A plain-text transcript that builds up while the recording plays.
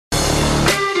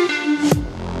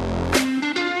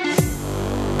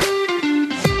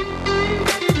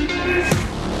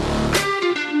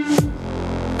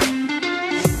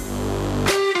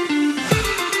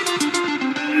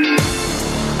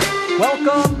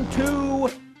to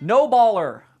No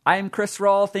Baller. I am Chris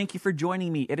Rawl. Thank you for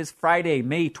joining me. It is Friday,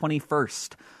 May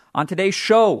 21st. On today's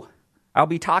show, I'll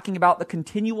be talking about the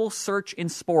continual search in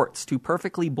sports to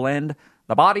perfectly blend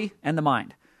the body and the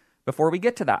mind. Before we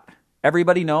get to that,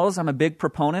 everybody knows I'm a big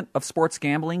proponent of sports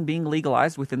gambling being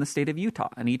legalized within the state of Utah.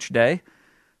 And each day,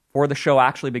 before the show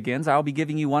actually begins, I'll be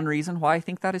giving you one reason why I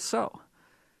think that is so.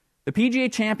 The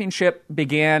PGA Championship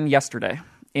began yesterday,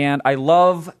 and I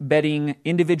love betting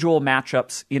individual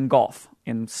matchups in golf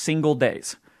in single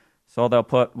days. So they'll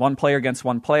put one player against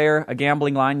one player, a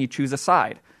gambling line, you choose a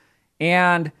side.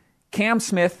 And Cam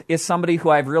Smith is somebody who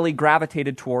I've really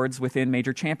gravitated towards within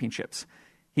major championships.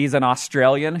 He's an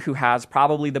Australian who has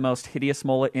probably the most hideous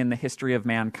mullet in the history of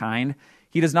mankind.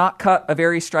 He does not cut a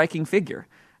very striking figure.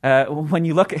 When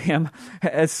you look at him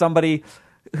as somebody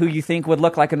who you think would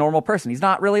look like a normal person, he's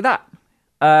not really that.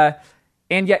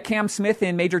 And yet Cam Smith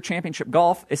in major championship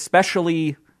golf,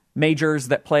 especially majors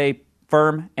that play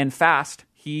firm and fast,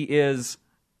 he is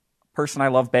a person I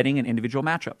love betting in individual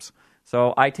matchups.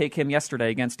 So I take him yesterday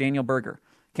against Daniel Berger.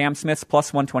 Cam Smith's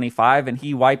plus 125, and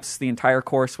he wipes the entire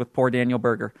course with poor Daniel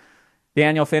Berger.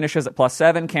 Daniel finishes at plus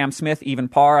 7, Cam Smith even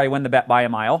par. I win the bet by a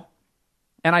mile.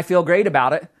 And I feel great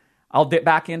about it. I'll dip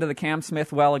back into the Cam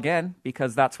Smith well again,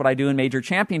 because that's what I do in major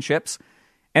championships.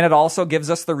 And it also gives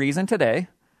us the reason today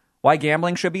why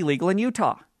gambling should be legal in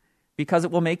Utah. Because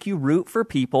it will make you root for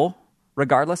people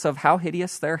regardless of how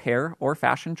hideous their hair or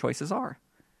fashion choices are.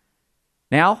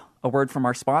 Now, a word from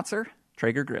our sponsor,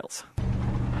 Traeger Grills.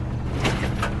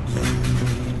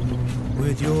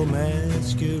 With your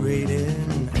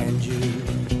masquerading and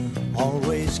you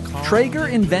always call. Traeger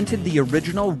invented the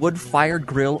original wood-fired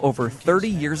grill over 30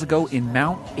 years ago in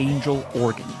Mount Angel,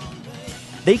 Oregon.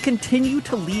 They continue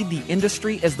to lead the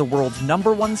industry as the world's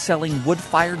 #1 selling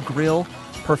wood-fired grill,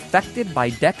 perfected by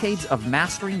decades of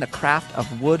mastering the craft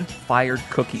of wood-fired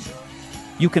cooking.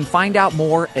 You can find out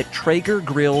more at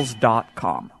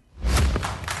TraegerGrills.com.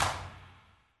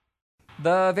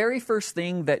 The very first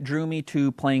thing that drew me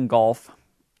to playing golf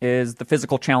is the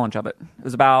physical challenge of it. It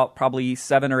was about probably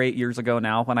 7 or 8 years ago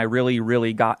now when I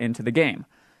really got into the game.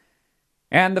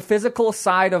 And the physical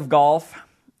side of golf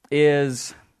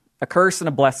is a curse and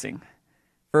a blessing.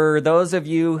 For those of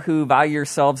you who value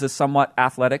yourselves as somewhat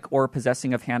athletic or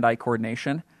possessing of hand-eye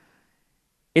coordination,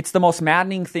 it's the most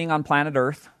maddening thing on planet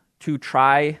Earth to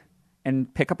try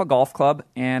and pick up a golf club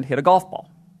and hit a golf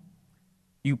ball.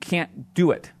 You can't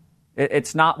do it.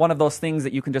 It's not one of those things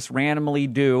that you can just randomly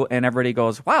do and everybody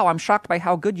goes, wow, I'm shocked by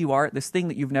how good you are at this thing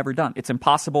that you've never done. It's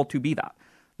impossible to be that.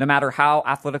 No matter how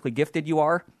athletically gifted you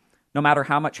are, no matter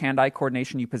how much hand-eye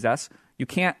coordination you possess, you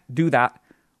can't do that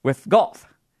with golf.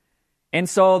 And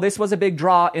so this was a big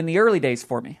draw in the early days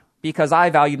for me because I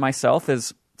valued myself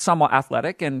as somewhat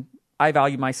athletic and I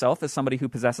valued myself as somebody who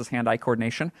possesses hand-eye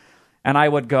coordination. And I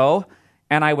would go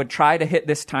and I would try to hit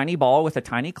this tiny ball with a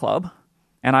tiny club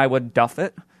and I would duff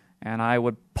it and I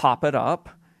would pop it up.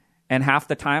 And half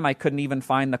the time I couldn't even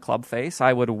find the club face.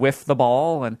 I would whiff the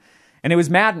ball and it was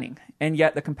maddening. And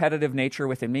yet the competitive nature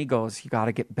within me goes, you got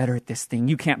to get better at this thing.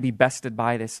 You can't be bested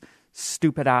by this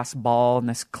stupid-ass ball and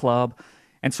this club.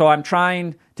 And so I'm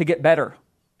trying to get better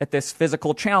at this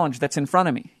physical challenge that's in front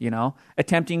of me,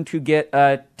 attempting to get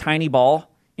a tiny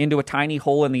ball into a tiny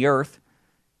hole in the earth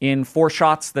in 4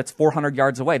 shots that's 400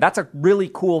 yards away. That's a really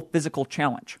cool physical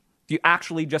challenge. If you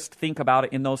actually just think about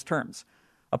it in those terms.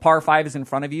 A par 5 is in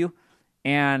front of you,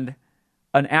 and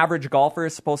an average golfer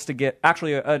is supposed to get,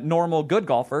 actually a normal good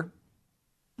golfer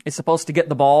is supposed to get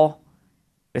the ball,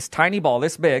 this tiny ball,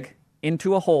 this big,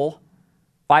 into a hole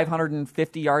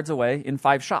 550 yards away in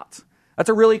 5 shots. That's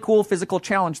a really cool physical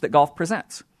challenge that golf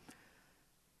presents.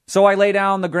 So I lay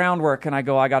down the groundwork and I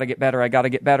go, I got to get better. I'm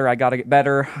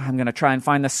going to try and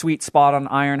find the sweet spot on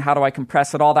iron. How do I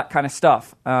compress it? All that kind of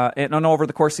stuff. And over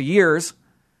the course of years,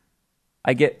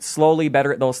 I get slowly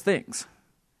better at those things.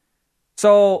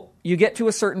 So you get to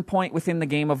a certain point within the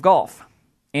game of golf,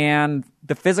 and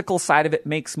the physical side of it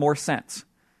makes more sense.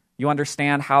 You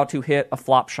understand how to hit a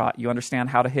flop shot. You understand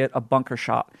how to hit a bunker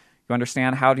shot. You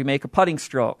understand how to make a putting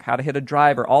stroke, how to hit a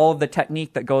driver, all of the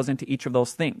technique that goes into each of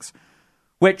those things,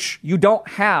 which you don't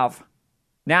have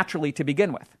naturally to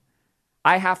begin with.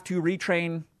 I have to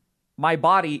retrain my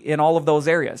body in all of those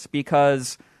areas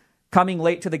because coming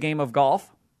late to the game of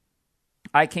golf,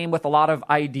 I came with a lot of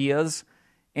ideas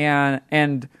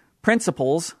and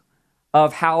principles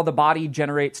of how the body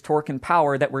generates torque and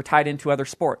power that were tied into other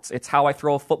sports. It's how I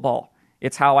throw a football.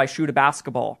 It's how I shoot a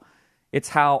basketball. It's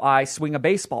how I swing a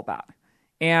baseball bat.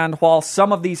 And while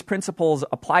some of these principles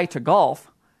apply to golf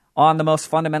on the most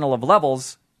fundamental of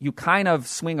levels, you kind of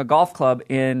swing a golf club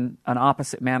in an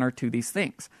opposite manner to these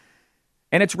things.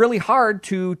 And it's really hard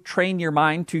to train your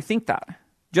mind to think that.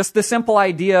 Just the simple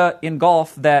idea in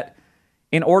golf that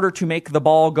in order to make the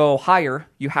ball go higher,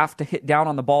 you have to hit down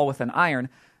on the ball with an iron.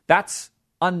 That's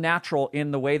unnatural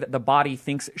in the way that the body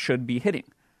thinks it should be hitting.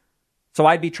 So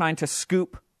I'd be trying to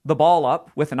scoop the ball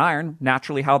up with an iron,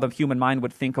 naturally how the human mind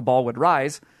would think a ball would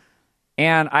rise.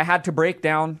 And I had to break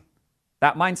down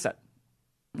that mindset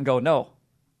and go, no,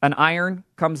 an iron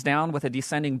comes down with a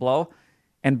descending blow.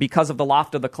 And because of the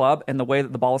loft of the club and the way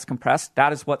that the ball is compressed,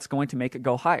 that is what's going to make it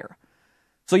go higher.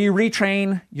 So you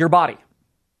retrain your body.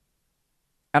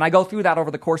 And I go through that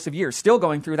over the course of years, still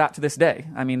going through that to this day.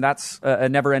 I mean, that's a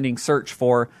never-ending search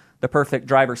for the perfect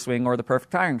driver swing or the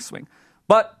perfect iron swing,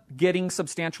 but getting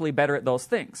substantially better at those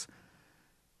things.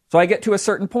 So I get to a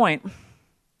certain point,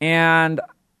 and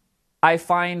I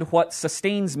find what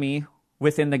sustains me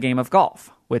within the game of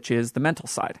golf, which is the mental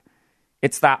side.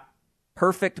 It's that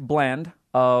perfect blend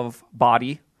of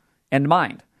body and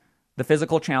mind, the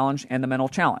physical challenge and the mental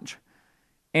challenge.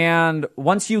 And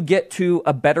once you get to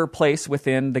a better place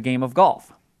within the game of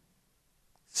golf,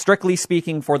 strictly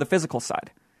speaking for the physical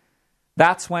side,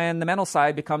 that's when the mental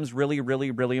side becomes really, really,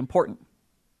 really important,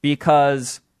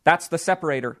 because that's the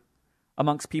separator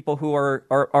amongst people who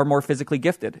are more physically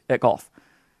gifted at golf.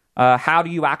 How do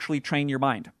you actually train your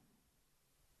mind?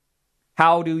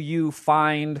 How do you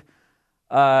find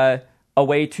a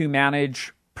way to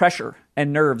manage pressure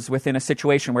and nerves within a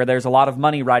situation where there's a lot of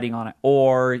money riding on it,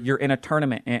 or you're in a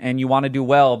tournament and you want to do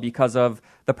well because of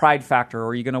the pride factor,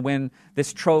 or you're going to win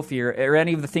this trophy, or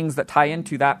any of the things that tie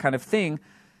into that kind of thing?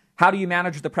 How do you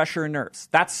manage the pressure and nerves?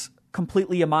 That's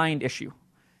completely a mind issue.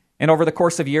 And over the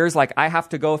course of years, like, I have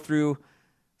to go through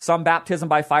some baptism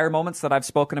by fire moments that I've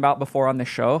spoken about before on this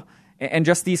show, and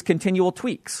just these continual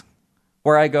tweaks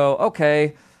where I go,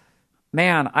 okay,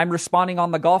 man, I'm responding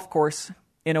on the golf course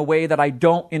in a way that I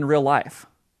don't in real life.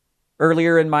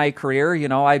 Earlier in my career,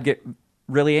 I'd get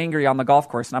really angry on the golf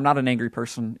course, and I'm not an angry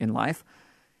person in life.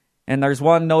 And there's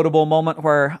one notable moment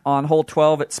where on hole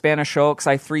 12 at Spanish Oaks,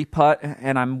 I 3-putt,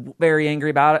 and I'm very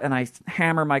angry about it, and I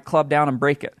hammer my club down and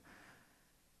break it.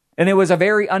 And it was a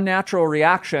very unnatural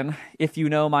reaction if you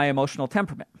know my emotional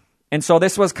temperament. And so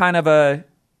this was kind of a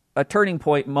turning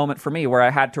point moment for me where I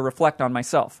had to reflect on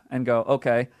myself and go,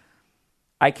 okay,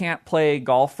 I can't play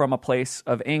golf from a place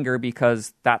of anger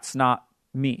because that's not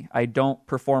me. I don't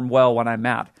perform well when I'm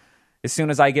mad. As soon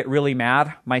as I get really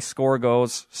mad, my score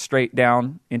goes straight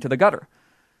down into the gutter.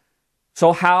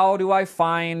 So how do I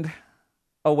find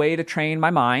a way to train my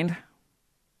mind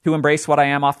to embrace what I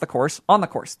am off the course, on the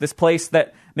course? This place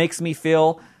that makes me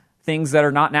feel things that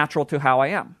are not natural to how I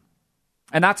am.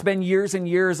 And that's been years and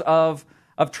years of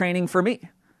training for me.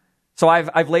 So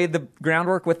I've laid the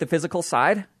groundwork with the physical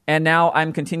side, and now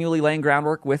I'm continually laying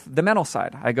groundwork with the mental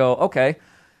side. I go, okay,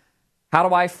 how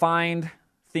do I find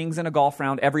things in a golf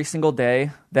round every single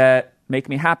day that make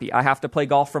me happy? I have to play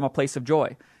golf from a place of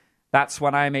joy. That's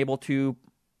when I'm able to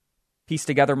piece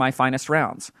together my finest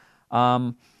rounds.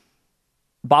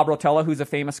 Bob Rotella, who's a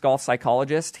famous golf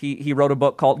psychologist, he wrote a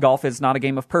book called Golf is Not a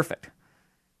Game of Perfect.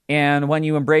 And when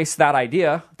you embrace that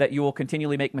idea that you will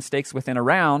continually make mistakes within a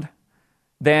round,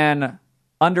 then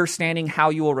understanding how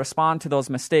you will respond to those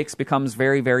mistakes becomes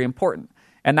very, very important.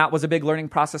 And that was a big learning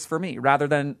process for me. Rather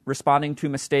than responding to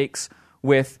mistakes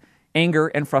with anger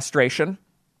and frustration,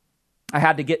 I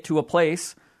had to get to a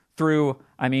place through,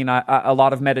 a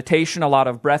lot of meditation, a lot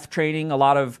of breath training, a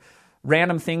lot of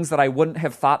random things that I wouldn't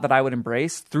have thought that I would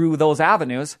embrace. Through those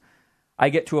avenues, I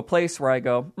get to a place where I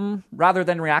go, rather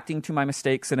than reacting to my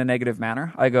mistakes in a negative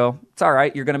manner, I go, it's all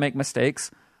right, you're going to make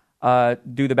mistakes.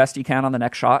 Do the best you can on the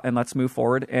next shot, and let's move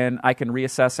forward, and I can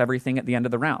reassess everything at the end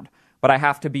of the round. But I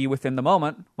have to be within the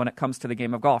moment when it comes to the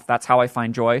game of golf. That's how I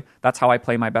find joy. That's how I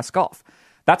play my best golf.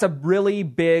 That's a really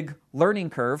big learning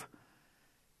curve,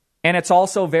 and it's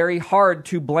also very hard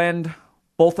to blend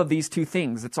both of these two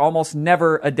things. It's almost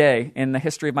never a day in the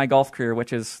history of my golf career,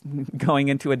 which is going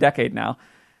into a decade now,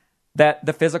 that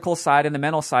the physical side and the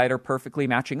mental side are perfectly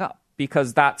matching up,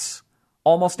 because that's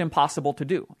almost impossible to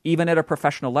do. Even at a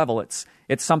professional level, it's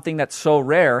something that's so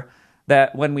rare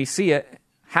that when we see it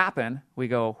happen, we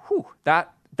go, whew,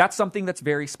 that's something that's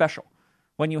very special.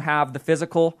 When you have the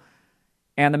physical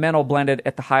and the mental blended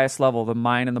at the highest level, the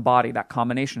mind and the body, that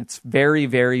combination, it's very,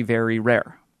 very, very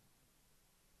rare.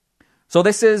 So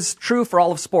this is true for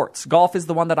all of sports. Golf is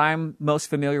the one that I'm most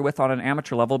familiar with on an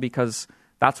amateur level because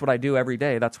that's what I do every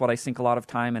day. That's what I sink a lot of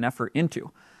time and effort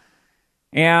into.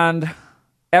 And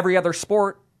every other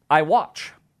sport I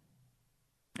watch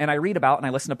and I read about and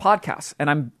I listen to podcasts, and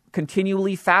I'm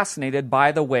continually fascinated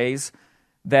by the ways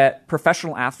that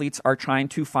professional athletes are trying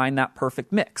to find that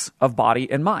perfect mix of body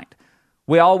and mind.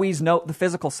 We always note the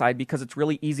physical side because it's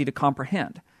really easy to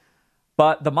comprehend.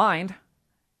 But the mind,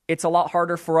 it's a lot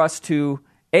harder for us to,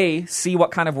 A, see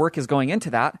what kind of work is going into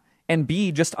that, and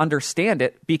B, just understand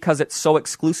it because it's so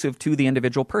exclusive to the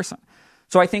individual person.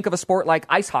 So I think of a sport like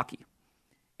ice hockey,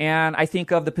 and I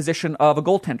think of the position of a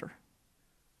goaltender,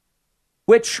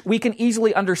 which we can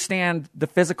easily understand the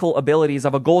physical abilities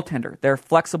of a goaltender. They're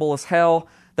flexible as hell.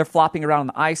 They're flopping around on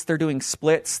the ice. They're doing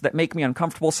splits that make me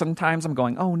uncomfortable sometimes. I'm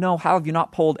going, oh no, how have you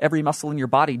not pulled every muscle in your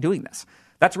body doing this?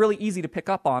 That's really easy to pick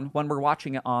up on when we're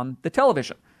watching it on the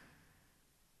television.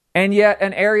 And yet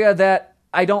an area that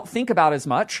I don't think about as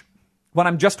much when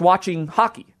I'm just watching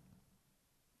hockey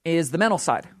is the mental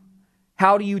side.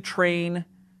 How do you train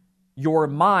your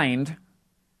mind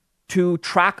to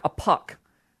track a puck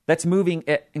that's moving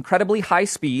at incredibly high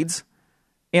speeds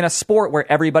in a sport where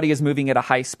everybody is moving at a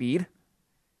high speed?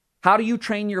 How do you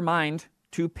train your mind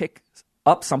to pick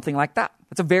up something like that?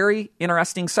 It's a very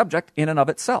interesting subject in and of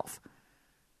itself.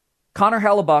 Connor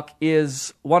Hellebuyck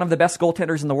is one of the best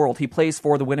goaltenders in the world. He plays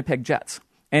for the Winnipeg Jets.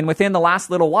 And within the last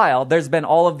little while, there's been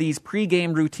all of these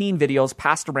pre-game routine videos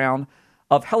passed around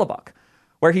of Hellebuyck,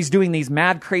 where he's doing these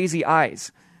mad, crazy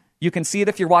eyes. You can see it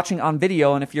if you're watching on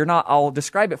video, and if you're not, I'll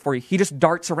describe it for you. He just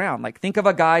darts around. Like, think of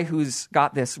a guy who's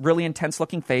got this really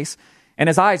intense-looking face, and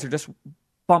his eyes are just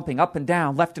bumping up and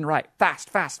down, left and right, fast,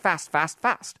 fast, fast, fast,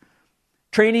 fast.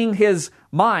 Training his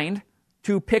mind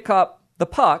to pick up the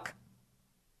puck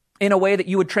in a way that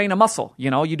you would train a muscle. You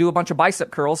know, you do a bunch of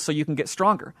bicep curls so you can get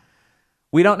stronger.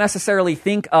 We don't necessarily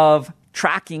think of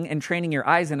tracking and training your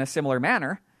eyes in a similar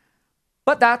manner,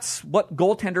 but that's what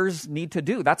goaltenders need to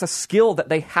do. That's a skill that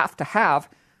they have to have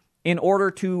in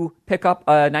order to pick up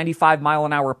a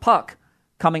 95-mile-an-hour puck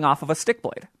coming off of a stick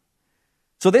blade.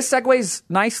 So this segues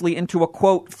nicely into a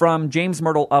quote from James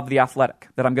Myrtle of The Athletic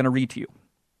that I'm going to read to you.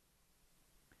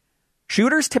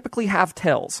 Shooters typically have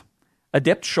tells, a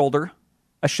dipped shoulder,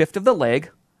 a shift of the leg,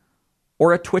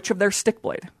 or a twitch of their stick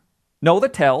blade. Know the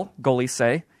tell, goalies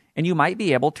say, and you might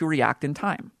be able to react in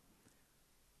time.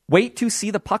 Wait to see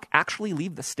the puck actually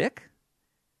leave the stick?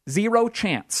 Zero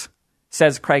chance,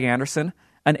 says Craig Anderson,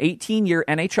 an 18-year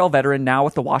NHL veteran now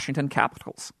with the Washington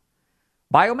Capitals.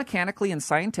 Biomechanically and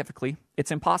scientifically,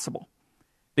 it's impossible.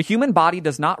 The human body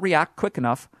does not react quick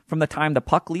enough from the time the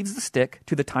puck leaves the stick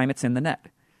to the time it's in the net.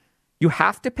 You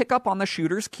have to pick up on the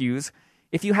shooter's cues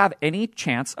if you have any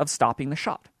chance of stopping the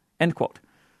shot. End quote.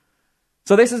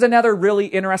 So this is another really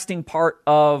interesting part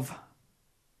of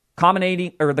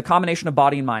the combination of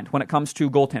body and mind when it comes to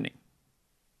goaltending.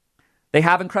 They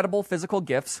have incredible physical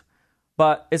gifts,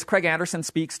 but as Craig Anderson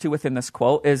speaks to within this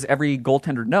quote, as every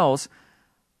goaltender knows,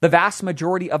 the vast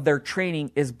majority of their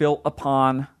training is built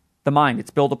upon the mind. It's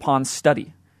built upon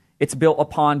study. It's built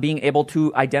upon being able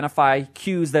to identify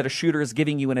cues that a shooter is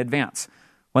giving you in advance.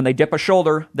 When they dip a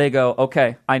shoulder, they go,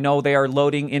 okay, I know they are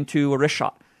loading into a wrist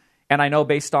shot. And I know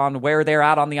based on where they're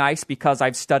at on the ice, because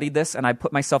I've studied this and I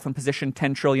put myself in position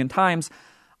 10 trillion times,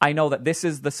 I know that this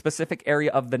is the specific area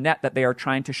of the net that they are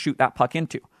trying to shoot that puck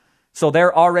into. So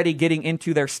they're already getting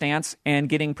into their stance and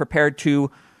getting prepared to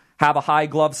have a high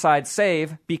glove side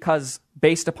save because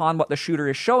based upon what the shooter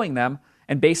is showing them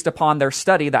and based upon their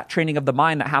study, that training of the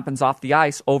mind that happens off the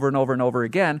ice over and over and over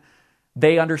again,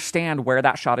 they understand where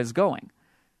that shot is going.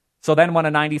 So then when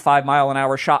a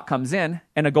 95-mile-an-hour shot comes in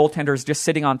and a goaltender is just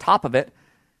sitting on top of it,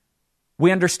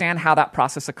 we understand how that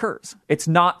process occurs. It's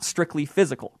not strictly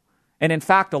physical. And in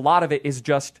fact, a lot of it is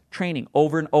just training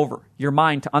over and over your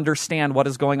mind to understand what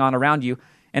is going on around you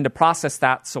and to process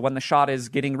that so when the shot is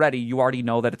getting ready, you already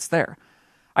know that it's there.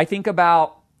 I think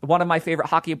about one of my favorite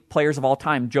hockey players of all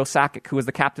time, Joe Sakic, who was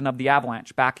the captain of the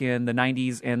Avalanche back in the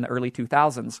 90s and the early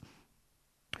 2000s,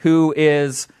 who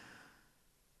is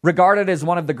regarded as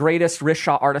one of the greatest wrist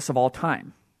shot artists of all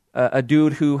time. A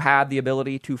dude who had the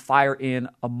ability to fire in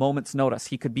a moment's notice.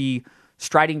 He could be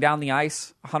striding down the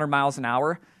ice 100 miles an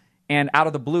hour, and out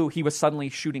of the blue, he was suddenly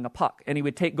shooting a puck. And he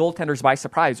would take goaltenders by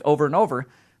surprise over and over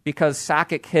because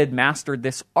Sakic had mastered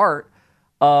this art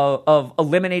of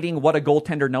eliminating what a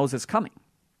goaltender knows is coming.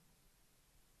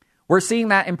 We're seeing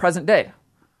that in present day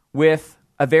with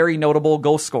a very notable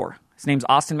goal scorer. His name's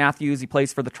Austin Matthews. He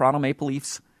plays for the Toronto Maple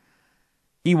Leafs.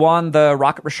 He won the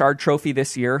Rocket Richard Trophy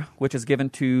this year, which is given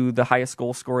to the highest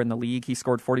goal scorer in the league. He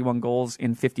scored 41 goals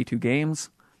in 52 games.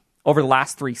 Over the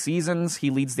last 3 seasons, he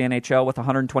leads the NHL with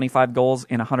 125 goals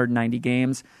in 190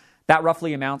 games. That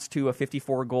roughly amounts to a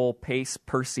 54-goal pace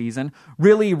per season.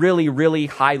 Really, really, really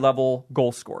high-level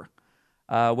goal scorer.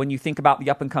 When you think about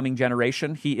the up-and-coming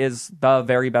generation, he is the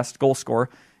very best goal scorer.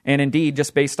 And indeed,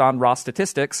 just based on raw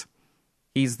statistics,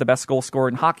 he's the best goal scorer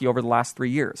in hockey over the last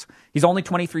 3 years. He's only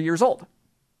 23 years old.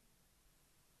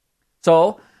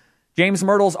 So James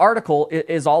Myrtle's article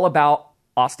is all about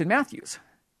Austin Matthews.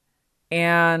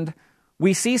 And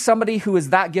we see somebody who is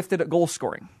that gifted at goal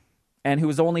scoring and who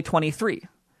is only 23.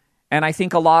 And I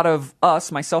think a lot of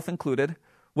us, myself included,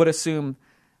 would assume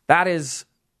that is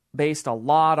based a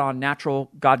lot on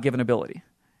natural God-given ability.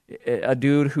 A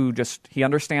dude who he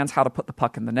understands how to put the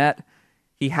puck in the net.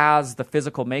 He has the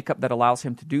physical makeup that allows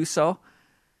him to do so.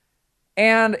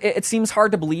 And it seems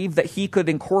hard to believe that he could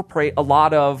incorporate a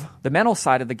lot of the mental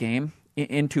side of the game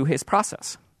into his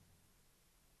process.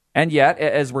 And yet,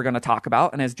 as we're going to talk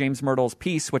about, and as James Myrtle's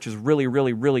piece, which is really,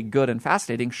 really, really good and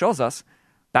fascinating, shows us,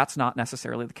 that's not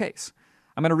necessarily the case.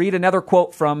 I'm going to read another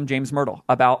quote from James Myrtle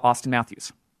about Austin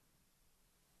Matthews.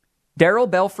 Darryl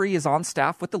Belfry is on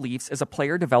staff with the Leafs as a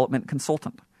player development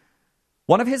consultant.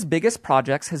 One of his biggest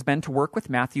projects has been to work with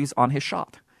Matthews on his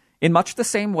shot, in much the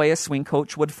same way a swing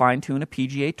coach would fine-tune a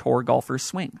PGA Tour golfer's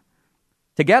swing.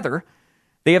 Together,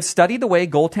 they have studied the way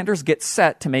goaltenders get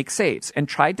set to make saves and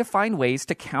tried to find ways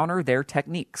to counter their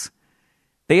techniques.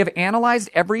 They have analyzed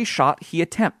every shot he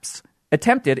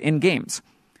attempted in games,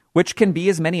 which can be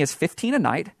as many as 15 a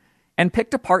night, and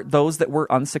picked apart those that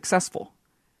were unsuccessful.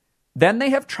 Then they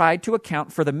have tried to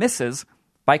account for the misses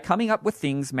by coming up with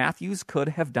things Matthews could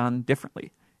have done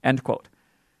differently. End quote.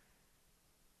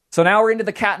 So now we're into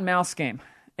the cat and mouse game,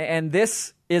 and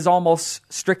this is almost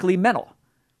strictly mental.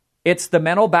 It's the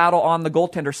mental battle on the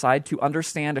goaltender side to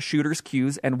understand a shooter's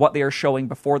cues and what they are showing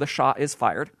before the shot is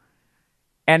fired.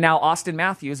 And now Austin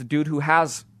Matthews, a dude who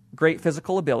has great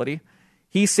physical ability,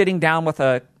 he's sitting down with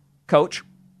a coach,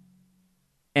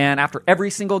 and after every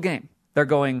single game, they're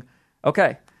going,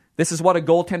 okay, this is what a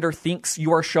goaltender thinks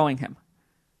you are showing him.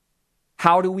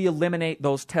 How do we eliminate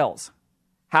those tells?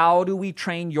 How do we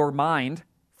train your mind,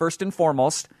 first and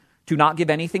foremost, to not give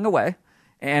anything away?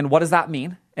 And what does that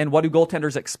mean? And what do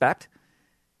goaltenders expect?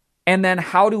 And then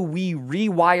how do we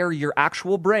rewire your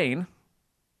actual brain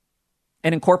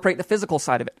and incorporate the physical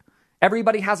side of it?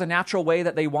 Everybody has a natural way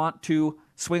that they want to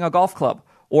swing a golf club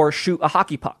or shoot a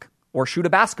hockey puck or shoot a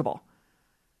basketball.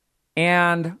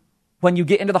 And when you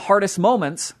get into the hardest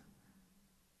moments,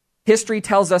 history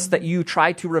tells us that you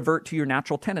try to revert to your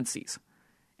natural tendencies.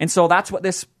 And so that's what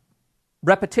this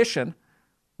repetition,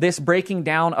 this breaking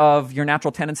down of your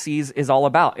natural tendencies is all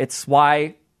about. It's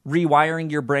why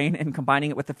rewiring your brain and combining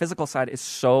it with the physical side is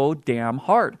so damn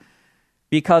hard.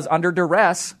 Because under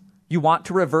duress, you want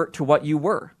to revert to what you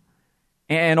were.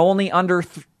 And only under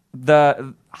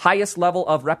the highest level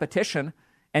of repetition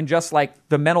and just like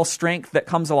the mental strength that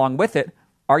comes along with it,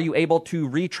 are you able to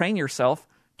retrain yourself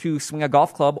to swing a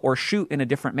golf club or shoot in a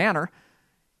different manner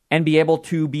and be able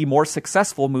to be more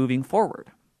successful moving forward.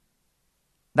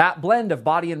 That blend of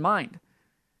body and mind,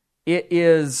 it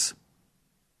is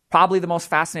probably the most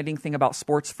fascinating thing about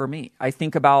sports for me. I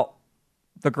think about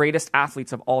the greatest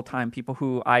athletes of all time, people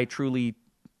who I truly,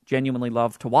 genuinely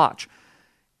love to watch.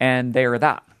 And they're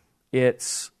that.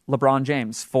 It's LeBron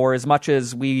James. For as much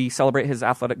as we celebrate his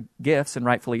athletic gifts, and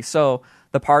rightfully so,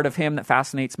 the part of him that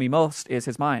fascinates me most is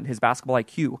his mind, his basketball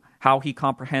IQ, how he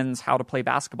comprehends how to play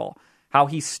basketball, how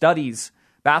he studies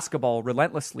basketball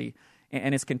relentlessly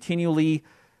and is continually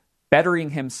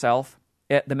bettering himself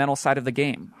at the mental side of the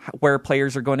game, where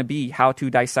players are going to be, how to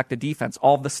dissect a defense,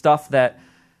 all of the stuff that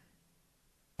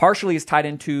partially is tied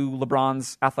into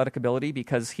LeBron's athletic ability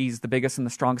because he's the biggest and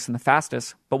the strongest and the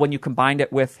fastest. But when you combine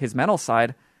it with his mental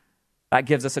side, that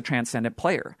gives us a transcendent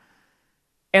player.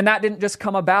 And that didn't just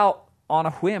come about on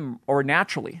a whim or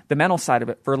naturally. The mental side of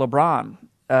it for LeBron,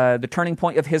 the turning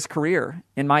point of his career,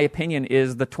 in my opinion,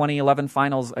 is the 2011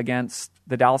 finals against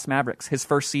the Dallas Mavericks, his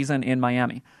first season in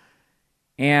Miami.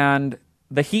 And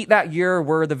the Heat that year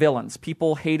were the villains.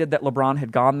 People hated that LeBron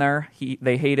had gone there.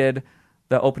 They hated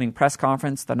the opening press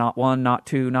conference, the not one, not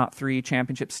two, not three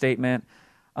championship statement,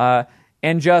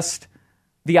 and just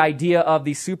the idea of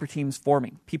these super teams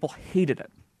forming. People hated it.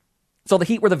 So the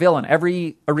Heat were the villain.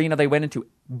 Every arena they went into,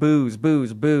 booze,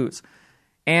 booze, booze.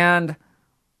 And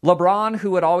LeBron,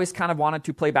 who had always kind of wanted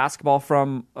to play basketball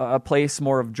from a place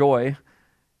more of joy,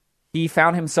 he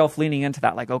found himself leaning into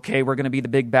that, like, okay, we're going to be the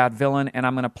big bad villain, and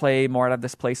I'm going to play more out of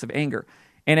this place of anger.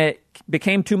 And it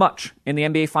became too much in the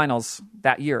NBA Finals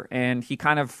that year, and he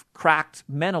kind of cracked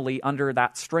mentally under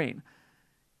that strain.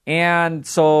 And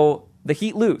so the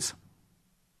Heat lose.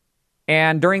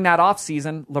 And during that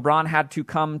offseason, LeBron had to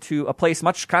come to a place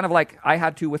much kind of like I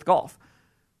had to with golf.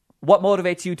 What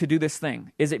motivates you to do this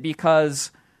thing? Is it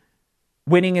because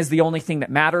winning is the only thing that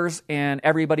matters and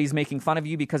everybody's making fun of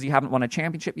you because you haven't won a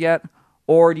championship yet?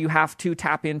 Or do you have to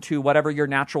tap into whatever your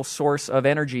natural source of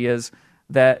energy is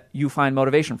that you find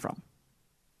motivation from?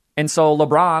 And so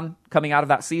LeBron, coming out of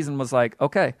that season, was like,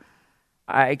 okay,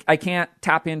 I can't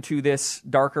tap into this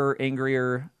darker,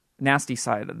 angrier, nasty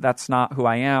side. That's not who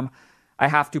I am. I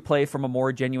have to play from a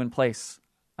more genuine place.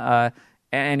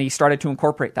 And he started to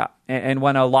incorporate that. And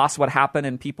when a loss would happen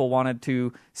and people wanted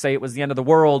to say it was the end of the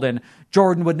world and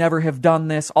Jordan would never have done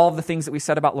this, all of the things that we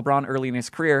said about LeBron early in his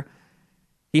career,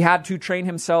 he had to train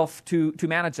himself to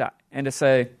manage that and to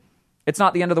say, it's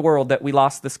not the end of the world that we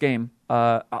lost this game.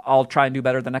 I'll try and do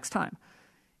better the next time.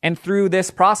 And through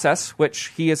this process, which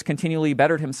he has continually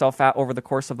bettered himself at over the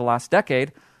course of the last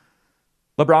decade,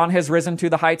 LeBron has risen to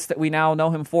the heights that we now know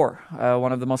him for.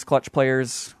 One of the most clutch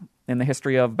players in the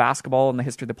history of basketball, in the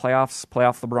history of the playoffs,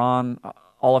 playoff LeBron,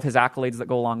 all of his accolades that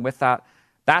go along with that.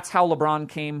 That's how LeBron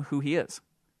came who he is.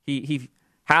 He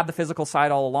had the physical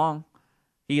side all along.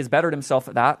 He has bettered himself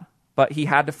at that, but he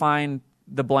had to find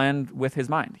the blend with his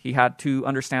mind. He had to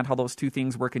understand how those two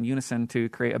things work in unison to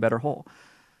create a better whole.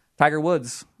 Tiger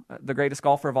Woods, the greatest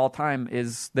golfer of all time,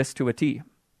 is this to a T.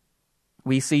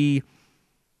 We see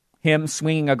him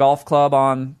swinging a golf club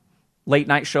on late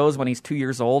night shows when he's 2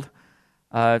 years old,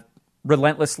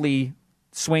 relentlessly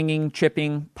swinging,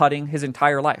 chipping, putting his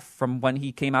entire life from when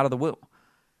he came out of the womb.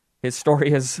 His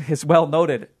story is well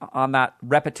noted on that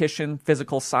repetition,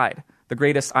 physical side. The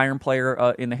greatest iron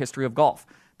player in the history of golf.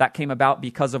 That came about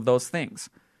because of those things.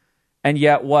 And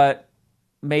yet what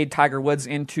made Tiger Woods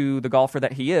into the golfer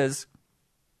that he is,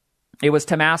 it was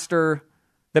to master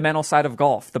the mental side of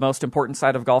golf, the most important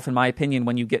side of golf, in my opinion,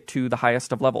 when you get to the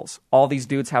highest of levels. All these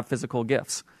dudes have physical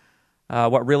gifts.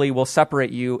 What really will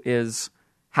separate you is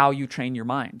how you train your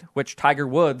mind, which Tiger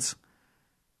Woods,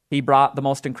 he brought the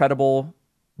most incredible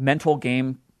mental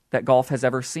game that golf has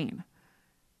ever seen.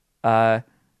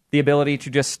 The ability to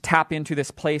just tap into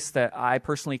this place that I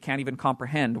personally can't even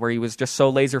comprehend, where he was just so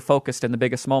laser focused in the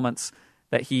biggest moments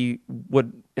that he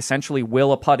would essentially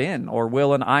will a putt in or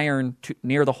will an iron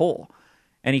near the hole.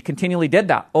 And he continually did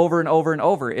that over and over and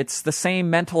over. It's the same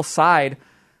mental side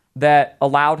that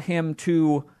allowed him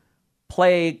to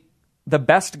play the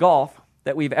best golf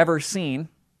that we've ever seen,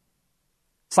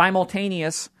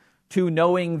 simultaneous to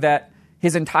knowing that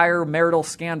his entire marital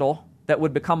scandal that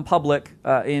would become public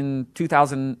in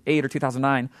 2008 or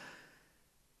 2009,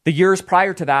 the years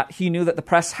prior to that, he knew that the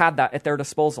press had that at their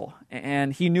disposal,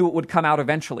 and he knew it would come out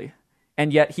eventually.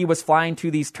 And yet he was flying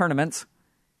to these tournaments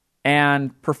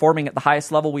and performing at the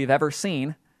highest level we've ever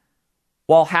seen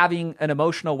while having an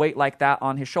emotional weight like that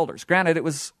on his shoulders. Granted, it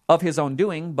was of his own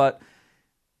doing, but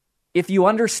if you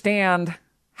understand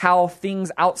how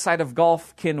things outside of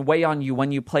golf can weigh on you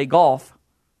when you play golf,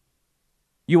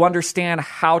 you understand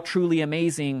how truly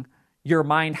amazing your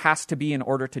mind has to be in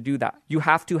order to do that. You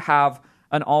have to have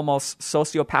an almost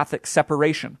sociopathic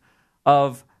separation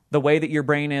of the way that your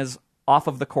brain is off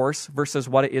of the course versus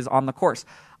what it is on the course.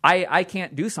 I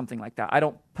can't do something like that. I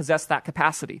don't possess that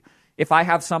capacity. If I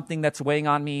have something that's weighing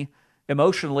on me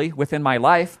emotionally within my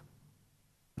life,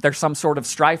 there's some sort of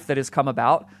strife that has come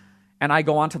about, and I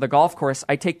go onto the golf course,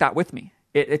 I take that with me.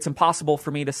 It's impossible for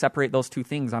me to separate those two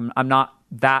things. I'm not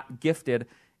that gifted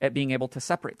at being able to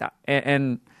separate that.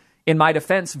 And in my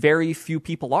defense, very few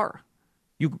people are.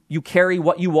 You carry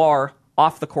what you are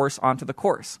off the course onto the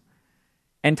course.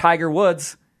 And Tiger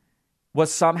Woods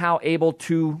was somehow able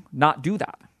to not do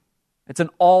that. It's an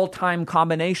all-time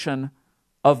combination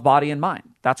of body and mind.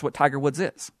 That's what Tiger Woods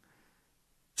is.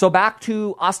 So back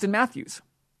to Austin Matthews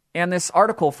and this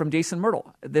article from Jason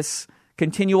Myrtle, this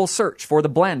continual search for the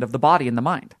blend of the body and the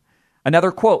mind.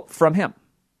 Another quote from him.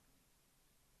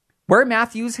 Where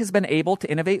Matthews has been able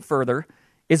to innovate further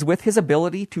is with his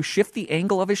ability to shift the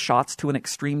angle of his shots to an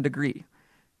extreme degree,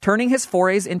 turning his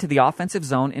forays into the offensive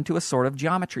zone into a sort of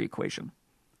geometry equation.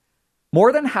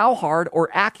 More than how hard or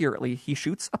accurately he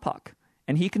shoots a puck,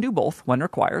 and he can do both when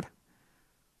required,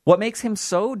 what makes him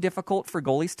so difficult for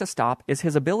goalies to stop is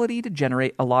his ability to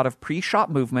generate a lot of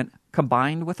pre-shot movement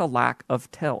combined with a lack of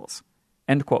tells.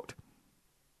 End quote.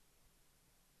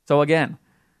 So again,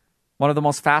 one of the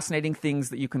most fascinating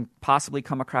things that you can possibly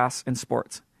come across in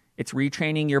sports. It's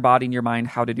retraining your body and your mind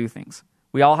how to do things.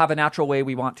 We all have a natural way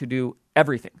we want to do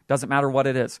everything. Doesn't matter what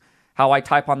it is. How I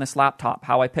type on this laptop,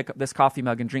 how I pick up this coffee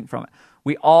mug and drink from it.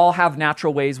 We all have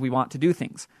natural ways we want to do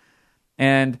things.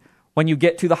 And when you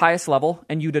get to the highest level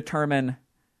and you determine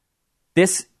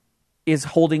this is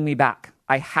holding me back,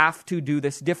 I have to do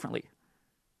this differently.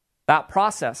 That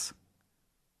process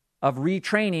of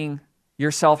retraining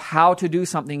yourself how to do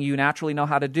something you naturally know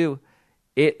how to do,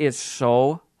 it is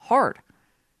so hard.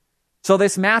 So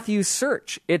this Matthews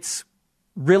search, it's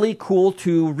really cool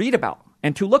to read about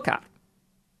and to look at.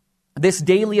 This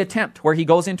daily attempt where he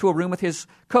goes into a room with his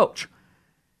coach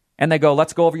and they go,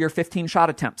 let's go over your 15 shot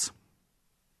attempts.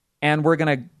 and we're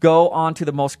going to go on to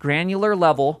the most granular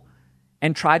level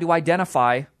and try to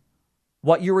identify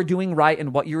what you were doing right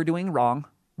and what you were doing wrong,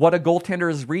 what a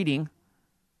goaltender is reading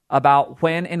about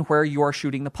when and where you are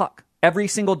shooting the puck. Every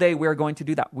single day we are going to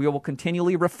do that. We will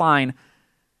continually refine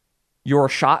your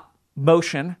shot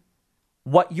motion,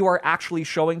 what you are actually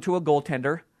showing to a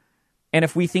goaltender, and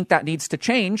if we think that needs to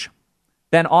change,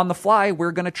 then on the fly,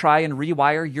 we're going to try and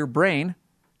rewire your brain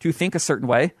to think a certain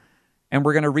way, and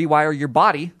we're going to rewire your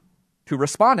body to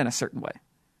respond in a certain way.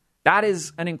 That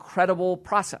is an incredible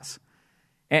process,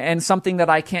 and something that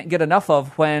I can't get enough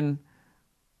of when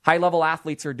high-level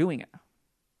athletes are doing it.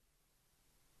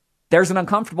 There's an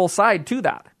uncomfortable side to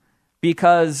that,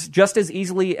 because just as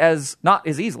easily as, not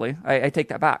as easily, I take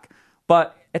that back,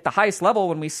 but at the highest level,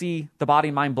 when we see the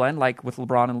body-mind blend, like with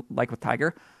LeBron and like with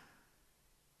Tiger,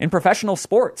 in professional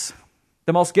sports,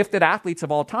 the most gifted athletes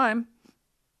of all time,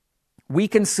 we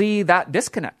can see that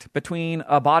disconnect between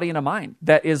a body and a mind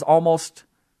that is almost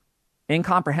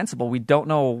incomprehensible. We don't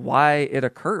know why it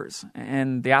occurs,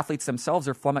 and the athletes themselves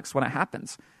are flummoxed when it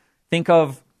happens. Think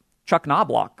of Chuck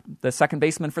Knobloch, the second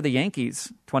baseman for the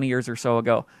Yankees 20 years or so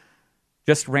ago,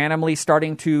 just randomly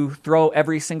starting to throw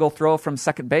every single throw from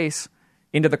second base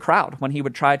into the crowd when he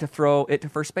would try to throw it to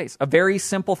first base. A very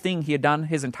simple thing he had done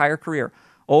his entire career,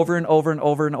 over and over and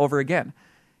over and over again.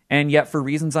 And yet, for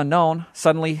reasons unknown,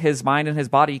 suddenly his mind and his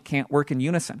body can't work in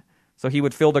unison. So he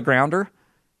would field a grounder,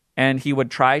 and he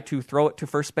would try to throw it to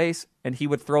first base, and he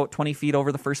would throw it 20 feet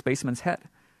over the first baseman's head.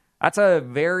 That's a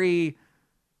very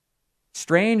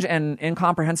strange and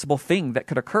incomprehensible thing that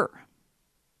could occur.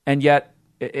 And yet,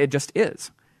 it just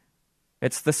is.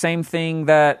 It's the same thing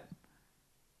that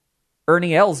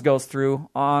Ernie Els goes through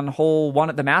on hole 1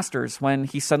 at the Masters when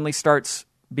he suddenly starts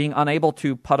being unable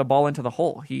to putt a ball into the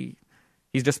hole.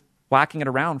 He's just whacking it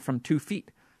around from 2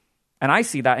 feet. And I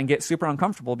see that and get super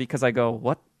uncomfortable because I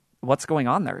go, what's going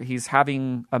on there? He's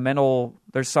having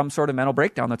there's some sort of mental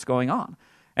breakdown that's going on.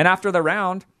 And after the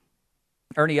round,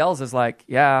 Ernie Els is like,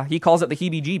 yeah, he calls it the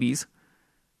heebie-jeebies,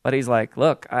 but he's like,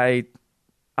 look, I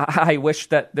wish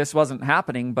that this wasn't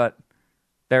happening, but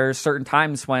there's certain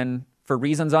times when, for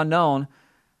reasons unknown,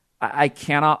 I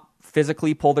cannot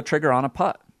physically pull the trigger on a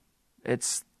putt.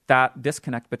 It's that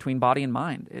disconnect between body and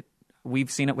mind.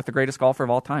 We've seen it with the greatest golfer of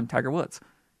all time, Tiger Woods.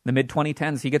 In the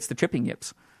mid-2010s, he gets the chipping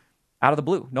yips out of the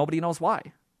blue. Nobody knows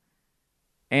why.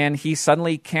 And he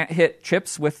suddenly can't hit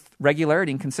chips with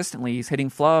regularity and consistently. He's hitting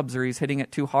flubs, or he's hitting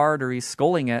it too hard, or he's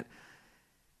sculling it.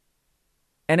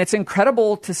 And it's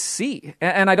incredible to see.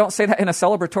 And I don't say that in a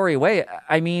celebratory way.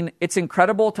 I mean, it's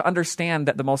incredible to understand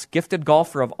that the most gifted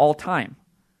golfer of all time,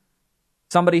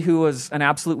 somebody who was an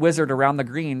absolute wizard around the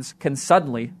greens, can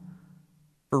suddenly,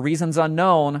 for reasons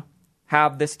unknown,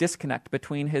 have this disconnect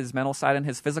between his mental side and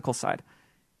his physical side.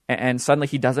 And suddenly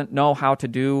he doesn't know how to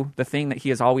do the thing that he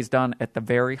has always done at the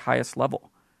very highest level.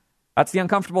 That's the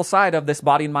uncomfortable side of this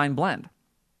body and mind blend.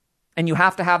 And you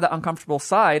have to have that uncomfortable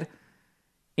side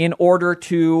in order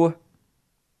to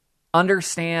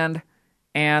understand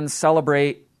and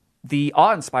celebrate the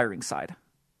awe-inspiring side.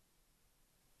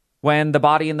 When the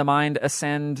body and the mind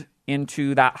ascend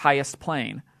into that highest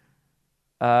plane.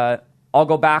 I'll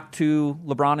go back to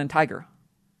LeBron and Tiger,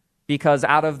 because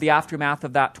out of the aftermath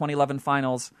of that 2011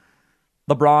 finals,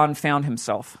 LeBron found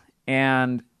himself.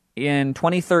 And in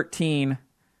 2013,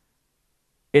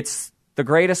 it's the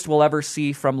greatest we'll ever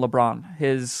see from LeBron.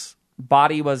 His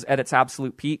body was at its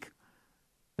absolute peak.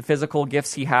 The physical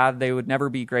gifts he had, they would never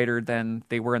be greater than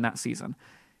they were in that season.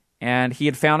 And he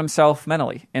had found himself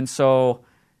mentally. And so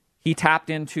he tapped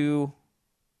into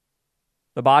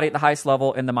the body at the highest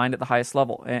level and the mind at the highest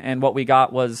level. And what we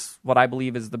got was what I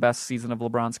believe is the best season of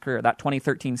LeBron's career. That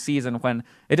 2013 season when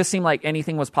it just seemed like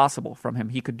anything was possible from him.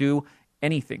 He could do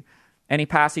anything. Any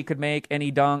pass he could make,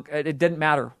 any dunk, it didn't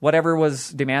matter. Whatever was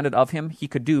demanded of him, he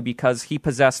could do because he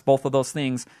possessed both of those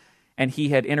things and he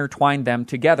had intertwined them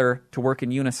together to work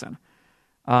in unison.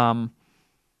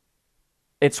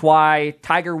 It's why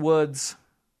Tiger Woods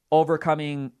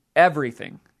overcoming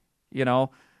everything,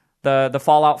 the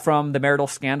fallout from the marital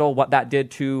scandal, what that did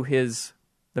to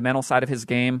the mental side of his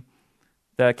game,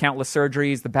 the countless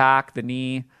surgeries, the back, the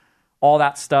knee, all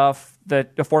that stuff, the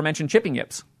aforementioned chipping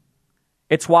yips.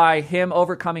 It's why him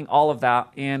overcoming all of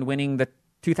that and winning the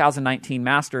 2019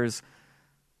 Masters,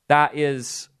 that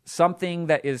is something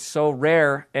that is so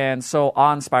rare and so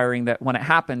awe-inspiring that when it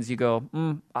happens, you go,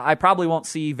 I probably won't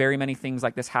see very many things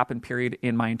like this happen, period,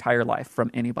 in my entire life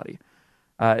from anybody.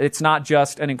 It's not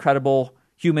just an incredible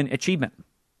human achievement.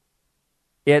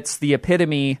 It's the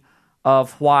epitome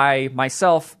of why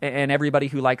myself and everybody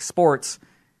who likes sports,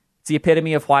 it's the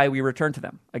epitome of why we return to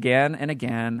them again and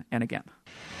again and again.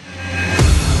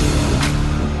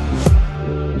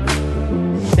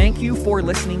 Thank you for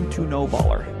listening to No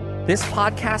Baller. This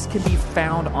podcast can be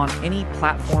found on any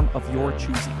platform of your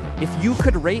choosing. If you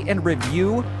could rate and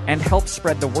review and help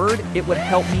spread the word, it would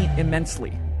help me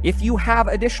immensely. If you have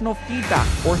additional feedback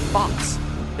or thoughts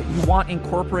that you want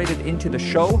incorporated into the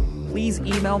show, please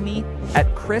email me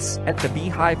at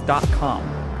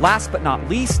chris@thebeehive.com. Last but not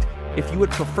least, if you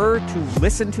would prefer to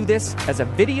listen to this as a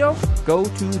video, go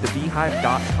to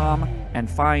thebeehive.com and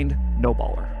find No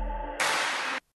Baller.